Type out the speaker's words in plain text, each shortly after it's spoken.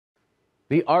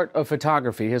The art of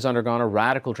photography has undergone a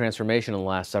radical transformation in the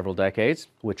last several decades,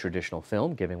 with traditional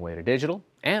film giving way to digital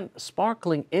and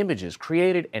sparkling images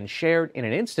created and shared in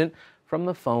an instant from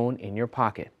the phone in your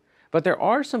pocket. But there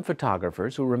are some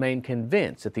photographers who remain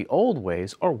convinced that the old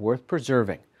ways are worth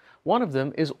preserving. One of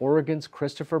them is Oregon's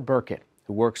Christopher Burkett,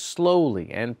 who works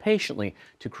slowly and patiently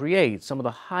to create some of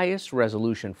the highest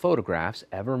resolution photographs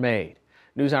ever made.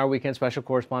 NewsHour Weekend Special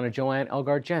Correspondent Joanne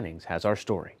Elgart Jennings has our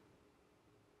story.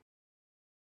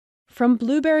 From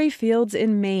blueberry fields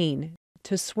in Maine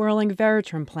to swirling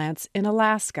veratrum plants in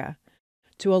Alaska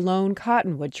to a lone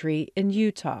cottonwood tree in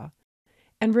Utah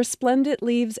and resplendent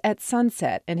leaves at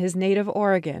sunset in his native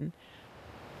Oregon,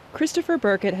 Christopher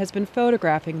Burkett has been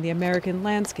photographing the American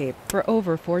landscape for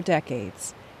over 4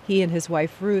 decades. He and his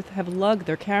wife Ruth have lugged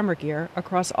their camera gear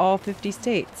across all 50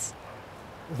 states.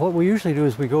 What we usually do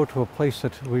is we go to a place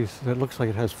that looks like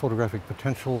it has photographic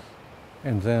potential,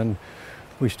 and then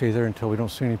we stay there until we don't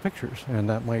see any pictures. And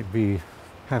that might be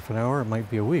half an hour, it might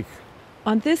be a week.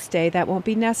 On this day, that won't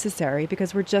be necessary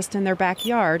because we're just in their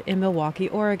backyard in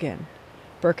Milwaukie, Oregon.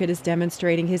 Burkett is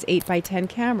demonstrating his 8x10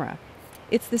 camera.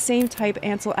 It's the same type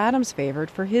Ansel Adams favored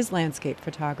for his landscape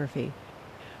photography.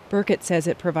 Burkett says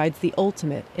it provides the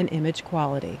ultimate in image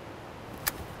quality.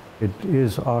 It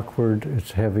is awkward,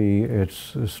 it's heavy,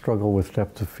 it's a struggle with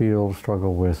depth of field,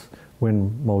 struggle with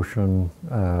wind motion,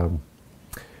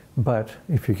 but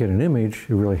if you get an image,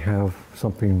 you really have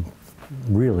something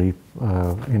really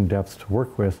in depth to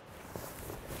work with.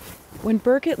 When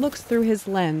Burkett looks through his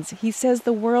lens, he says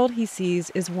the world he sees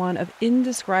is one of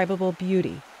indescribable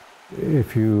beauty.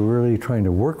 If you're really trying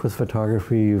to work with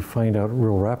photography, you find out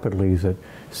real rapidly that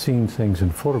seeing things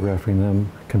and photographing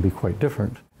them can be quite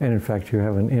different. And in fact, you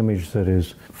have an image that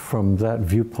is, from that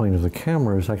viewpoint of the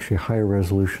camera, is actually higher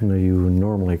resolution than you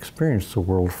normally experience the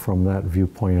world from that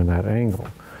viewpoint and that angle.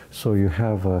 So you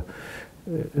have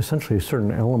essentially a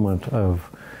certain element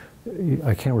of,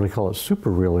 I can't really call it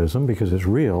super realism because it's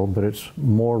real, but it's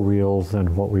more real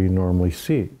than what we normally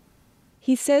see.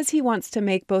 He says he wants to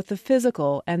make both the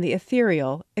physical and the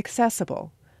ethereal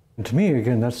accessible. And to me,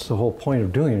 again, that's the whole point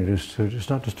of doing it, it's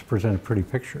not just to present a pretty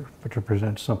picture, but to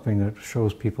present something that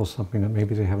shows people something that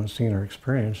maybe they haven't seen or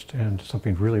experienced, and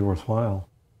something really worthwhile.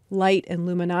 Light and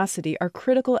luminosity are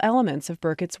critical elements of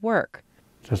Burkett's work.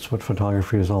 That's what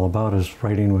photography is all about, is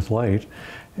writing with light.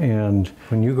 And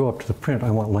when you go up to the print, I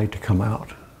want light to come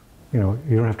out. You know,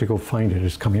 you don't have to go find it,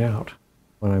 it's coming out.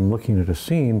 When I'm looking at a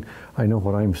scene, I know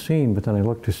what I'm seeing, but then I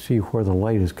look to see where the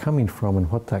light is coming from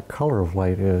and what that color of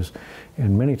light is.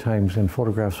 And many times in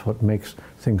photographs, what makes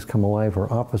things come alive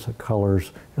are opposite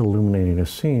colors illuminating a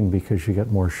scene, because you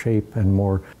get more shape and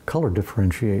more color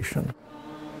differentiation.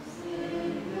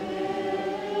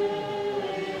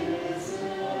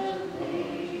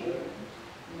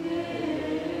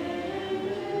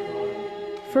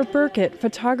 For Burkett,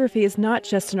 photography is not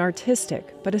just an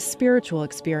artistic, but a spiritual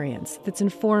experience that's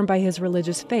informed by his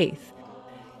religious faith.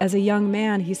 As a young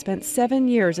man, he spent 7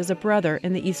 years as a brother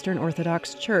in the Eastern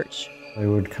Orthodox Church. I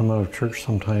would come out of church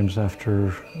sometimes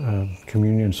after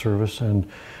communion service, and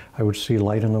I would see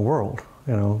light in the world,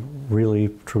 you know,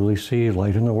 really, truly see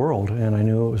light in the world, and I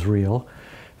knew it was real.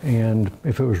 And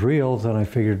if it was real, then I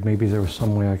figured maybe there was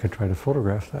some way I could try to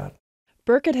photograph that.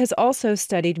 Burkett has also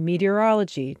studied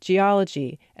meteorology,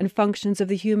 geology, and functions of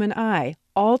the human eye,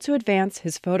 all to advance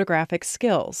his photographic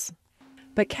skills.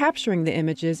 But capturing the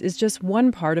images is just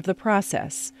one part of the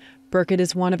process. Burkett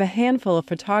is one of a handful of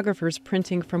photographers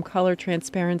printing from color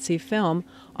transparency film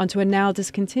onto a now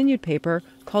discontinued paper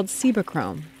called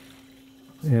Cibachrome.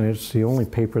 And it's the only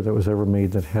paper that was ever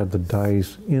made that had the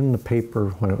dyes in the paper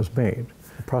when it was made.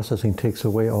 The processing takes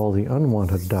away all the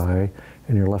unwanted dye,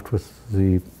 and you're left with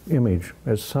the image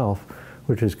itself,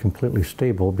 which is completely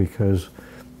stable because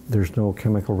there's no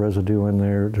chemical residue in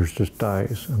there, there's just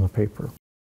dyes in the paper.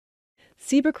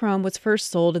 Cibachrome was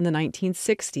first sold in the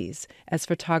 1960s. As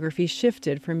photography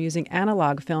shifted from using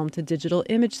analog film to digital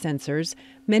image sensors,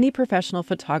 many professional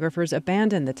photographers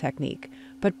abandoned the technique,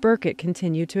 but Burkett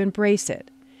continued to embrace it.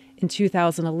 In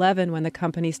 2011, when the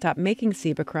company stopped making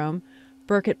Cibachrome,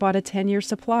 Burkett bought a 10-year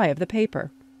supply of the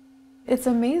paper. It's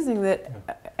amazing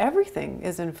that everything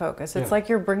is in focus. It's like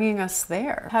you're bringing us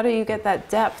there. How do you get that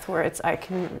depth where I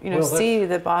can, see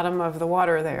the bottom of the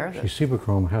water there?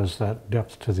 Cibachrome has that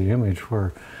depth to the image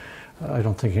where I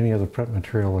don't think any other print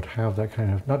material would have that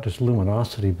kind of, not just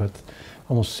luminosity, but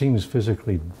almost seems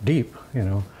physically deep, you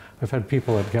know. I've had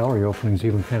people at gallery openings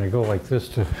even kind of go like this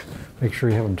to make sure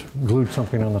you haven't glued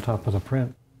something on the top of the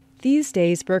print. These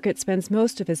days, Burkett spends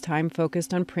most of his time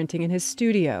focused on printing in his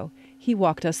studio. He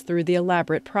walked us through the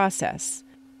elaborate process.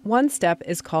 One step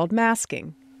is called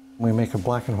masking. We make a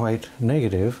black and white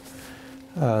negative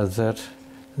that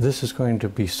this is going to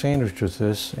be sandwiched with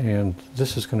this, and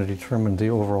this is going to determine the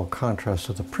overall contrast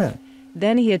of the print.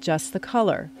 Then he adjusts the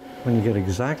color. When you get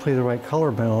exactly the right color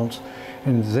balance,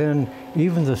 and then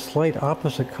even the slight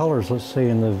opposite colors, let's say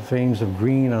in the veins of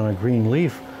green on a green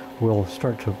leaf, will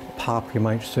start to pop, you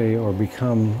might say, or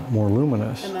become more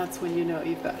luminous. And that's when you know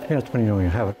you've got it. Yeah, that's when you know you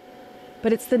have it.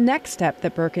 But it's the next step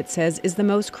that Burkett says is the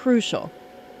most crucial.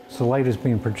 So light is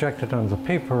being projected onto the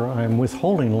paper. I'm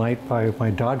withholding light by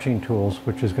my dodging tools,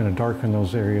 which is going to darken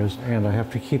those areas, and I have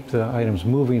to keep the items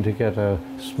moving to get a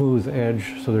smooth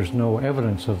edge so there's no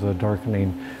evidence of the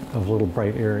darkening of little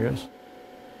bright areas.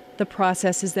 The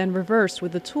process is then reversed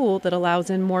with a tool that allows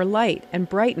in more light and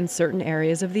brightens certain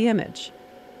areas of the image.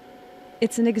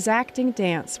 It's an exacting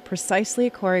dance, precisely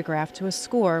choreographed to a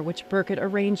score which Burkett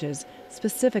arranges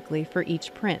specifically for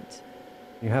each print.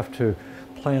 You have to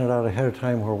plan it out ahead of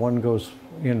time where one goes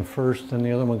in first, then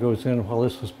the other one goes in while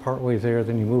this was partway there,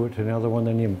 then you move it to another one,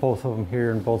 then you have both of them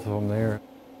here and both of them there.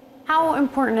 How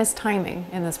important is timing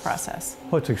in this process?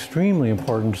 Well, it's extremely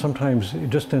important. Sometimes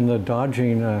just in the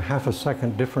dodging, half a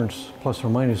second difference, plus or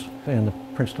minus, and the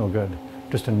print's no good,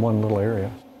 just in one little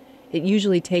area. It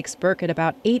usually takes Burkett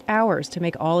about 8 hours to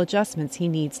make all adjustments he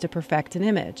needs to perfect an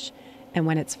image. And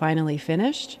when it's finally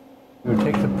finished, we would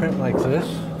take the print like this.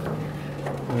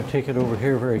 I'm going to take it over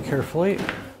here very carefully.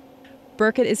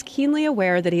 Burkett is keenly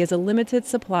aware that he has a limited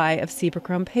supply of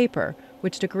Cibachrome paper,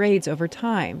 which degrades over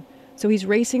time. So he's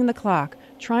racing the clock,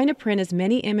 trying to print as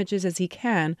many images as he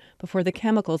can before the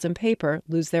chemicals in paper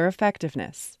lose their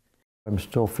effectiveness. I'm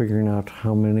still figuring out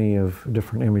how many of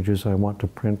different images I want to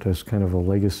print as kind of a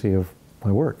legacy of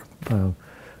my work. And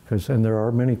there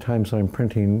are many times I'm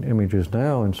printing images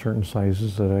now in certain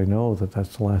sizes that I know that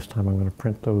that's the last time I'm going to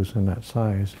print those in that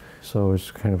size. So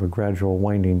it's kind of a gradual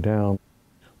winding down.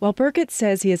 While Burkett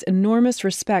says he has enormous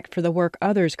respect for the work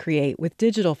others create with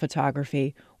digital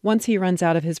photography, once he runs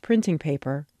out of his printing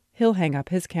paper, he'll hang up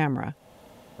his camera.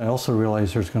 I also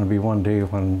realize there's going to be one day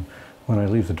when I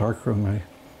leave the darkroom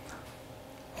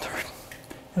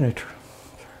and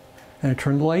I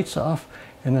turn the lights off,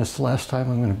 and that's the last time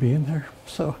I'm going to be in there.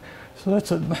 So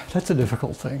that's a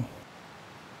difficult thing,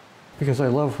 because I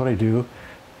love what I do,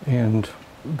 and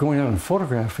going out and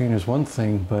photographing is one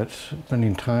thing, but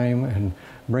spending time and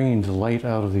bringing the light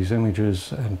out of these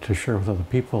images and to share with other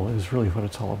people is really what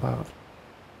it's all about.